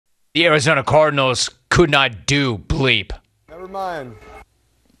The Arizona Cardinals could not do bleep. Never mind.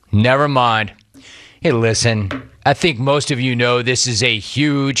 Never mind. Hey, listen, I think most of you know this is a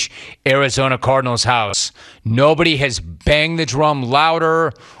huge Arizona Cardinals house. Nobody has banged the drum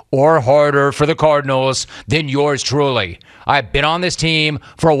louder or harder for the Cardinals than yours truly. I've been on this team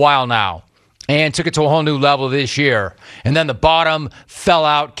for a while now and took it to a whole new level this year. And then the bottom fell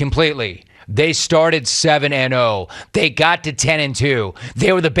out completely. They started 7-0. They got to 10-2.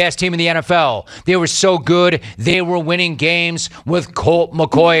 They were the best team in the NFL. They were so good, they were winning games with Colt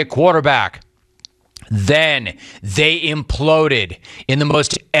McCoy at quarterback. Then they imploded in the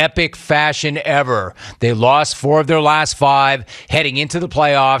most epic fashion ever. They lost 4 of their last 5 heading into the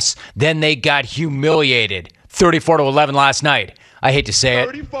playoffs. Then they got humiliated 34-11 last night. I hate to say it.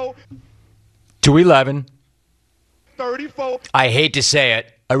 34. 2-11. 34. I hate to say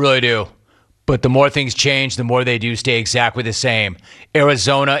it. I really do. But the more things change, the more they do stay exactly the same.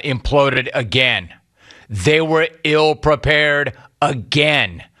 Arizona imploded again. They were ill-prepared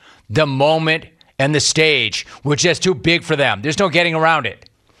again. The moment and the stage were just too big for them. There's no getting around it.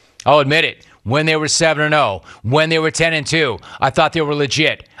 I'll admit it. When they were 7-0, when they were 10-2, I thought they were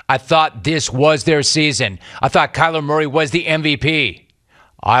legit. I thought this was their season. I thought Kyler Murray was the MVP.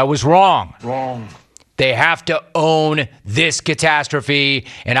 I was wrong. They have to own this catastrophe,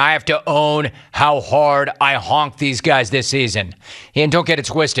 and I have to own how hard I honked these guys this season. And don't get it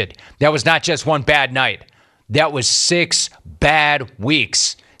twisted. That was not just one bad night. That was 6 bad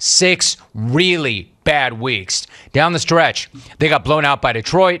weeks. 6 really bad weeks. Down the stretch, they got blown out by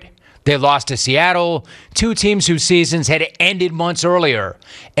Detroit. They lost to Seattle, 2 teams whose seasons had ended months earlier,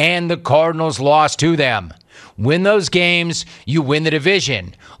 and the Cardinals lost to them. Win those games, you win the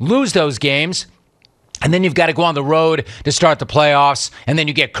division. Lose those games, and then you've got to go on the road to start the playoffs, and then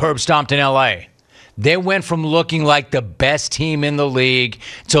you get curb stomped in L.A. They went from looking like the best team in the league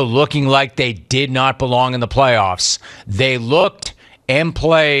to looking like they did not belong in the playoffs. They looked and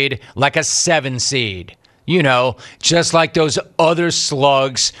played like a 7 seed. You know, just like those other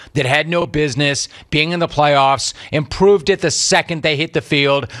slugs that had no business being in the playoffs and proved it the second they hit the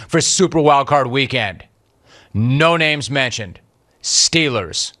field for Super Wildcard Weekend. No names mentioned.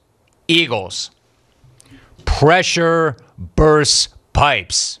 Steelers, Eagles. Pressure bursts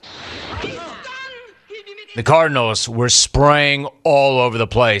pipes. The Cardinals were spraying all over the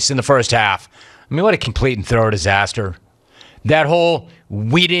place in the first half. I mean, what a complete and thorough disaster. That whole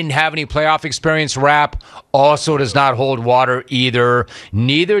 "we didn't have any playoff experience" rap also does not hold water either.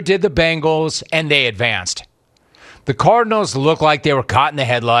 Neither did the Bengals, and they advanced. The Cardinals looked like they were caught in the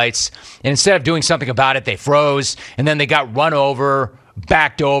headlights, and instead of doing something about it, they froze, and then they got run over,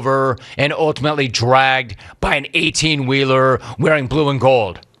 backed over, and ultimately dragged by an 18-wheeler wearing blue and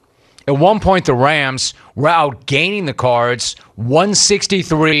gold. At one point, the Rams were outgaining the Cards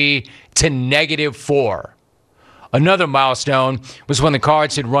 163 to -4. Another milestone was when the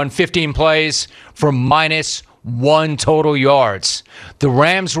Cards had run 15 plays for -1 total yards. The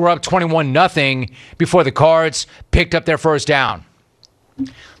Rams were up 21-0 before the Cards picked up their first down.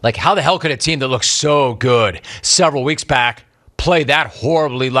 Like, how the hell could a team that looked so good several weeks back play that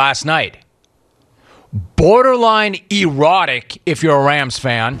horribly last night? Borderline erotic if you're a Rams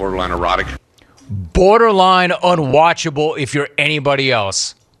fan. Borderline erotic. Borderline unwatchable if you're anybody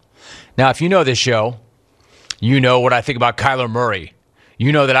else. Now, if you know this show, you know what I think about Kyler Murray.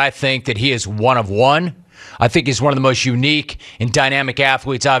 You know that I think that he is one of one. I think he's one of the most unique and dynamic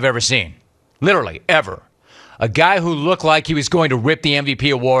athletes I've ever seen. Literally, ever. A guy who looked like he was going to rip the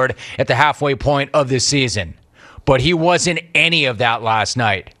MVP award at the halfway point of this season. But he wasn't any of that last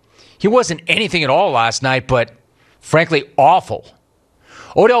night. He wasn't anything at all last night, but frankly, awful.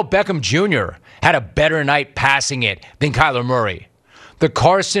 Odell Beckham Jr. had a better night passing it than Kyler Murray. The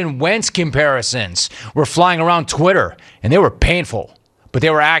Carson Wentz comparisons were flying around Twitter, and they were painful, but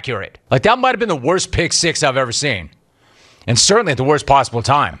they were accurate. Like, that might have been the worst pick 6 I've ever seen, and certainly at the worst possible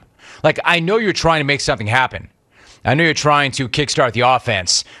time. Like, I know you're trying to make something happen. I know you're trying to kickstart the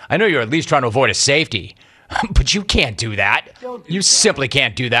offense. I know you're at least trying to avoid a safety, but you can't do that. You simply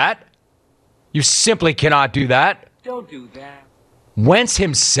can't do that. You simply cannot do that. Don't do that. Wentz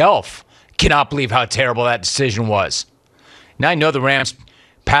himself cannot believe how terrible that decision was. Now, I know the Rams'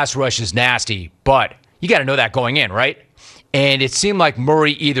 pass rush is nasty, but you got to know that going in, right? And it seemed like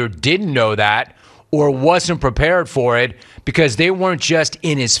Murray either didn't know that or wasn't prepared for it, because they weren't just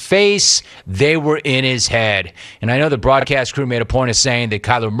in his face, they were in his head. And I know the broadcast crew made a point of saying that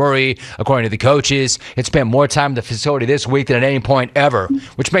Kyler Murray, according to the coaches, had spent more time in the facility this week than at any point ever,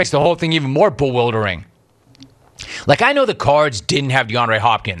 which makes the whole thing even more bewildering. Like, I know the Cards didn't have DeAndre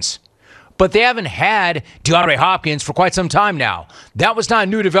Hopkins, But they haven't had DeAndre Hopkins for quite some time now. That was not a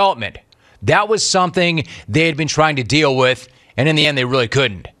new development. That was something they had been trying to deal with, and in the end, they really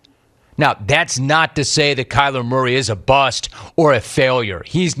couldn't. Now, that's not to say that Kyler Murray is a bust or a failure.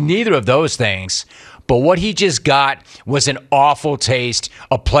 He's neither of those things. But what he just got was an awful taste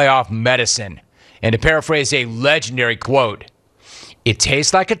of playoff medicine. And to paraphrase a legendary quote, it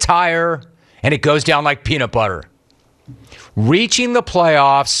tastes like a tire and it goes down like peanut butter. Reaching the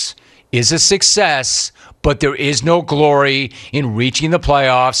playoffs is a success, but there is no glory in reaching the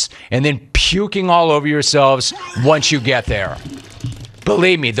playoffs and then puking all over yourselves once you get there.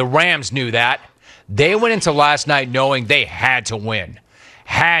 Believe me, the Rams knew that. They went into last night knowing they had to win.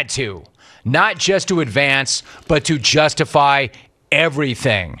 Had to. Not just to advance, but to justify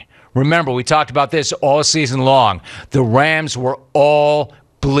everything. Remember, we talked about this all season long. The Rams were all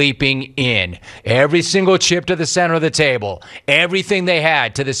bleeping in. Every single chip to the center of the table. Everything they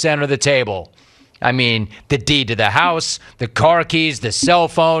had to the center of the table. I mean, the deed to the house, the car keys, the cell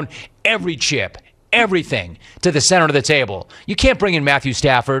phone, every chip. Everything to the center of the table. You can't bring in Matthew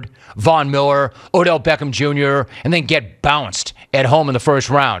Stafford, Von Miller, Odell Beckham Jr., and then get bounced at home in the first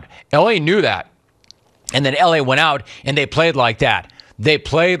round. LA knew that. And then LA went out and they played like that. They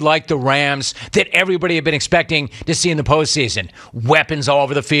played like the Rams that everybody had been expecting to see in the postseason. Weapons all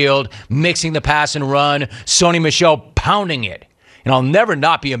over the field, mixing the pass and run, Sony Michel pounding it. And I'll never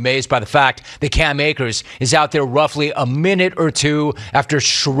not be amazed by the fact that Cam Akers is out there roughly a minute or two after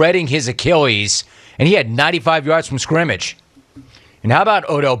shredding his Achilles, and he had 95 yards from scrimmage. And how about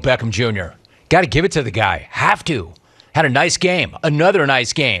Odell Beckham Jr.? Got to give it to the guy. Have to. Had a nice game. Another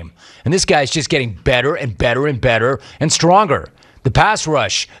nice game. And this guy's just getting better and better and better and stronger. The pass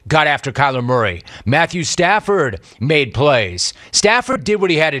rush got after Kyler Murray. Matthew Stafford made plays. Stafford did what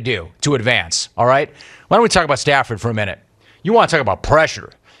he had to do to advance, all right? Why don't we talk about Stafford for a minute? You want to talk about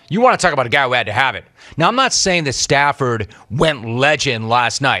pressure. You want to talk about a guy who had to have it. Now, I'm not saying that Stafford went legend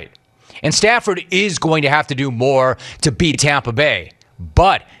last night. And Stafford is going to have to do more to beat Tampa Bay.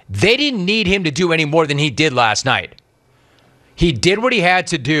 But they didn't need him to do any more than he did last night. He did what he had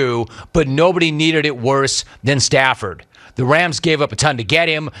to do, but nobody needed it worse than Stafford. The Rams gave up a ton to get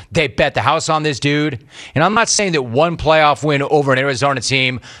him. They bet the house on this dude. And I'm not saying that one playoff win over an Arizona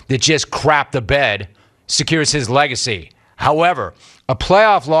team that just crapped the bed secures his legacy. However, a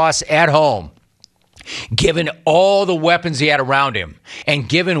playoff loss at home, given all the weapons he had around him and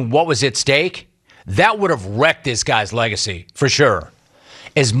given what was at stake, that would have wrecked this guy's legacy for sure.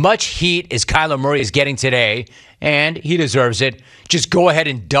 As much heat as Kyler Murray is getting today, and he deserves it, just go ahead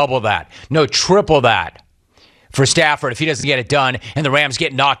and double that. No, triple that for Stafford if he doesn't get it done and the Rams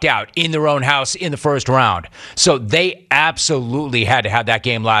get knocked out in their own house in the first round. So they absolutely had to have that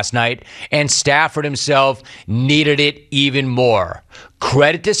game last night, and Stafford himself needed it even more.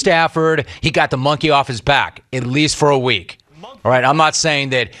 Credit to Stafford. He got the monkey off his back, at least for a week. All right, I'm not saying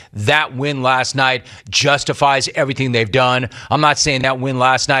that win last night justifies everything they've done. I'm not saying that win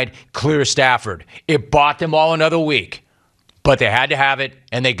last night clears Stafford. It bought them all another week, but they had to have it,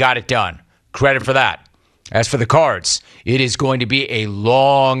 and they got it done. Credit for that. As for the Cards, it is going to be a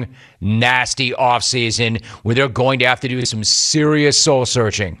long, nasty offseason where they're going to have to do some serious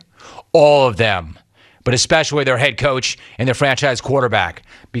soul-searching. All of them. But especially their head coach and their franchise quarterback.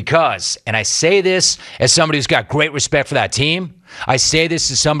 Because, and I say this as somebody who's got great respect for that team. I say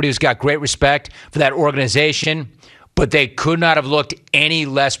this as somebody who's got great respect for that organization. But they could not have looked any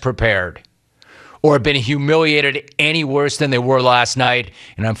less prepared or been humiliated any worse than they were last night.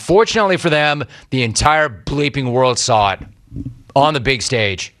 And unfortunately for them, the entire bleeping world saw it on the big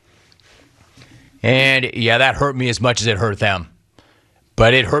stage. And yeah, that hurt me as much as it hurt them.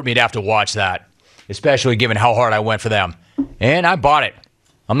 But it hurt me to have to watch that, especially given how hard I went for them. And I bought it.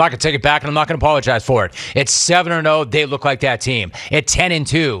 I'm not going to take it back, and I'm not going to apologize for it. At 7-0, they look like that team. At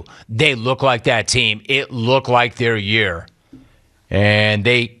 10-2, they look like that team. It looked like their year. And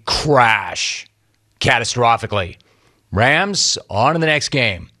they crash catastrophically. Rams, on to the next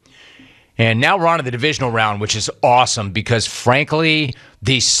game. And now we're on to the divisional round, which is awesome because, frankly,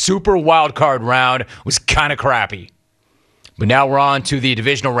 the super wild card round was kind of crappy. But now we're on to the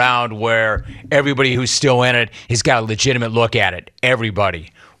divisional round where everybody who's still in it has got a legitimate look at it. Everybody.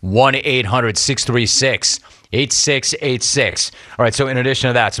 1-800-636-8686. All right, so in addition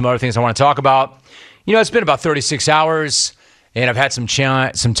to that, some other things I want to talk about. You know, it's been about 36 hours, and I've had some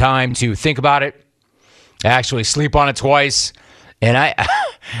time to think about it. I actually sleep on it twice, and I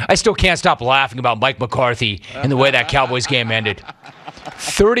still can't stop laughing about Mike McCarthy and the way that Cowboys game ended.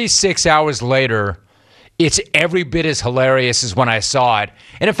 36 hours later, it's every bit as hilarious as when I saw it.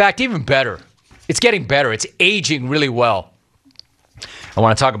 And in fact, even better. It's getting better. It's aging really well. I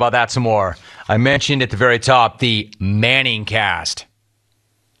want to talk about that some more. I mentioned at the very top the Manning cast.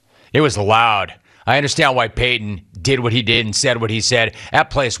 It was loud. I understand why Peyton did what he did and said what he said. That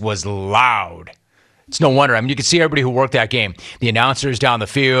place was loud. It's no wonder. I mean, you could see everybody who worked that game. The announcers down the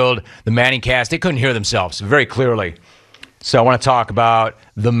field, the Manning cast, they couldn't hear themselves very clearly. So I want to talk about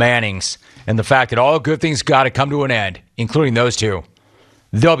the Mannings and the fact that all good things got to come to an end, including those two.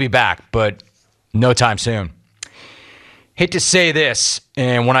 They'll be back, but no time soon. Hate to say this,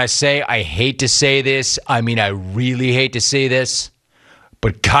 and when I say I hate to say this, I mean I really hate to say this,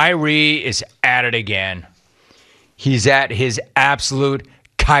 but Kyrie is at it again. He's at his absolute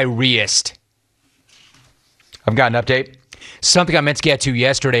Kyriest. I've got an update. Something I meant to get to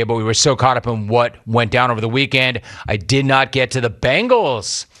yesterday, but we were so caught up in what went down over the weekend, I did not get to the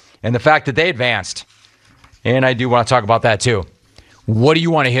Bengals and the fact that they advanced. And I do want to talk about that too. What do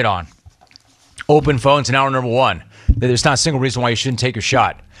you want to hit on? Open phones in hour number one. There's not a single reason why you shouldn't take your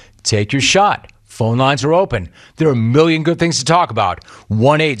shot. Take your shot. Phone lines are open. There are a million good things to talk about.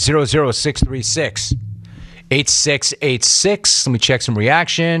 1-800-636-8686. Let me check some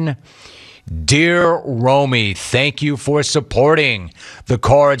reaction. Dear Romy, thank you for supporting the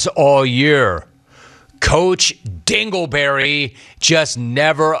Cards all year. Coach Dingleberry just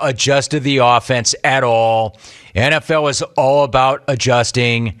never adjusted the offense at all. NFL is all about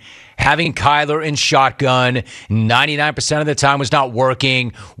adjusting. Having Kyler in shotgun 99% of the time was not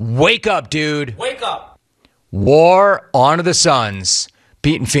working. Wake up, dude. Wake up. War onto the Suns.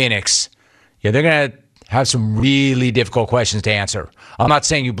 Beating Phoenix. Yeah, they're going to have some really difficult questions to answer. I'm not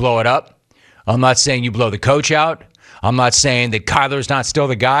saying you blow it up. I'm not saying you blow the coach out. I'm not saying that Kyler's not still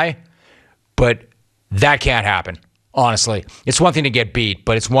the guy. But that can't happen, honestly. It's one thing to get beat,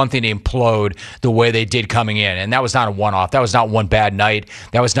 but it's one thing to implode the way they did coming in. And that was not a one-off. That was not one bad night.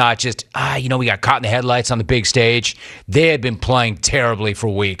 That was not just, we got caught in the headlights on the big stage. They had been playing terribly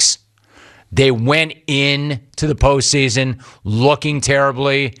for weeks. They went in to the postseason looking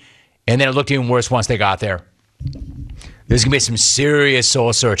terribly, and then it looked even worse once they got there. There's going to be some serious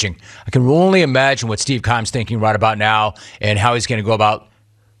soul searching. I can only imagine what Steve Keim's thinking right about now and how he's going to go about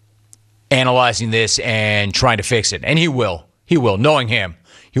analyzing this and trying to fix it. And he will. He will. Knowing him,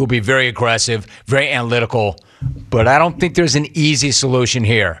 he will be very aggressive, very analytical. But I don't think there's an easy solution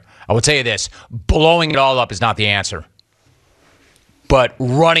here. I will tell you this. Blowing it all up is not the answer. But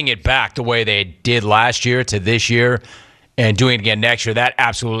running it back the way they did last year to this year and doing it again next year, that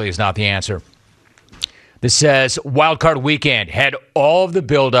absolutely is not the answer. This says, Wildcard Weekend had all of the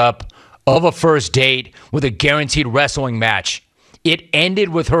buildup of a first date with a guaranteed wrestling match. It ended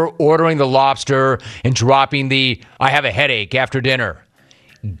with her ordering the lobster and dropping the, I have a headache after dinner.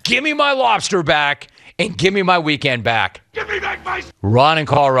 Give me my lobster back and give me my weekend back. Give me back my... Ron in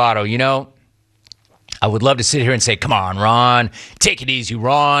Colorado, I would love to sit here and say, come on, Ron. Take it easy,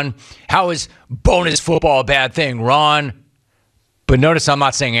 Ron. How is bonus football a bad thing, Ron? But notice I'm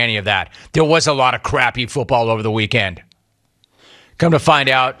not saying any of that. There was a lot of crappy football over the weekend. Come to find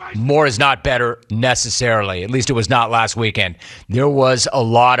out, more is not better necessarily. At least it was not last weekend. There was a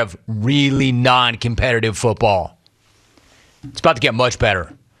lot of really non-competitive football. It's about to get much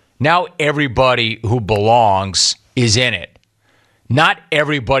better. Now everybody who belongs is in it. Not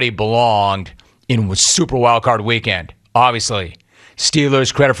everybody belonged in Super Wildcard Weekend, obviously.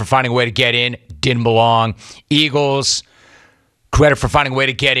 Steelers, credit for finding a way to get in, didn't belong. Eagles, credit for finding a way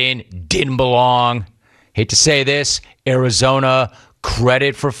to get in, didn't belong. Hate to say this, Arizona,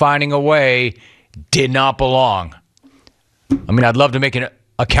 credit for finding a way, did not belong. I mean, I'd love to make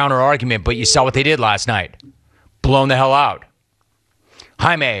a counter argument, but you saw what they did last night. Blown the hell out.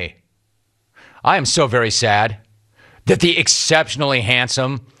 Jaime, I am so very sad that the exceptionally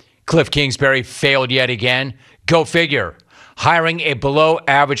handsome Cliff Kingsbury failed yet again. Go figure. Hiring a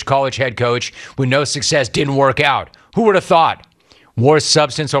below-average college head coach with no success didn't work out. Who would have thought? War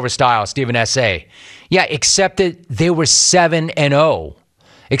substance over style, Stephen S.A. Yeah, except that they were 7-0.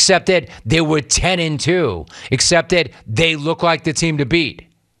 Except that they were 10-2. Except that they look like the team to beat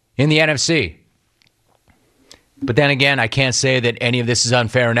in the NFC. But then again, I can't say that any of this is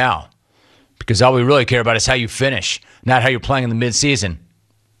unfair now. Because all we really care about is how you finish, not how you're playing in the midseason.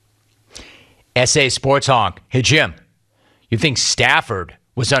 S.A. Sports Honk. Hey, Jim, you think Stafford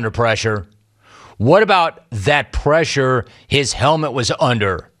was under pressure? What about that pressure his helmet was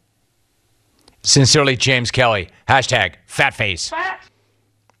under? Sincerely, James Kelly. Hashtag fat face.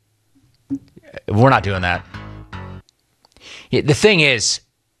 We're not doing that. Yeah, the thing is,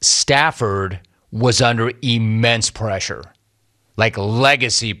 Stafford was under immense pressure. Like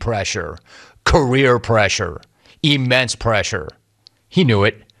legacy pressure, career pressure, immense pressure. He knew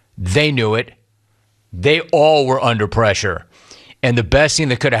it. They knew it. They all were under pressure. And the best thing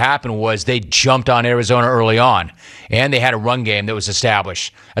that could have happened was they jumped on Arizona early on, and they had a run game that was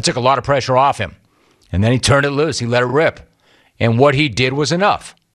established. That took a lot of pressure off him. And then he turned it loose. He let it rip. And what he did was enough.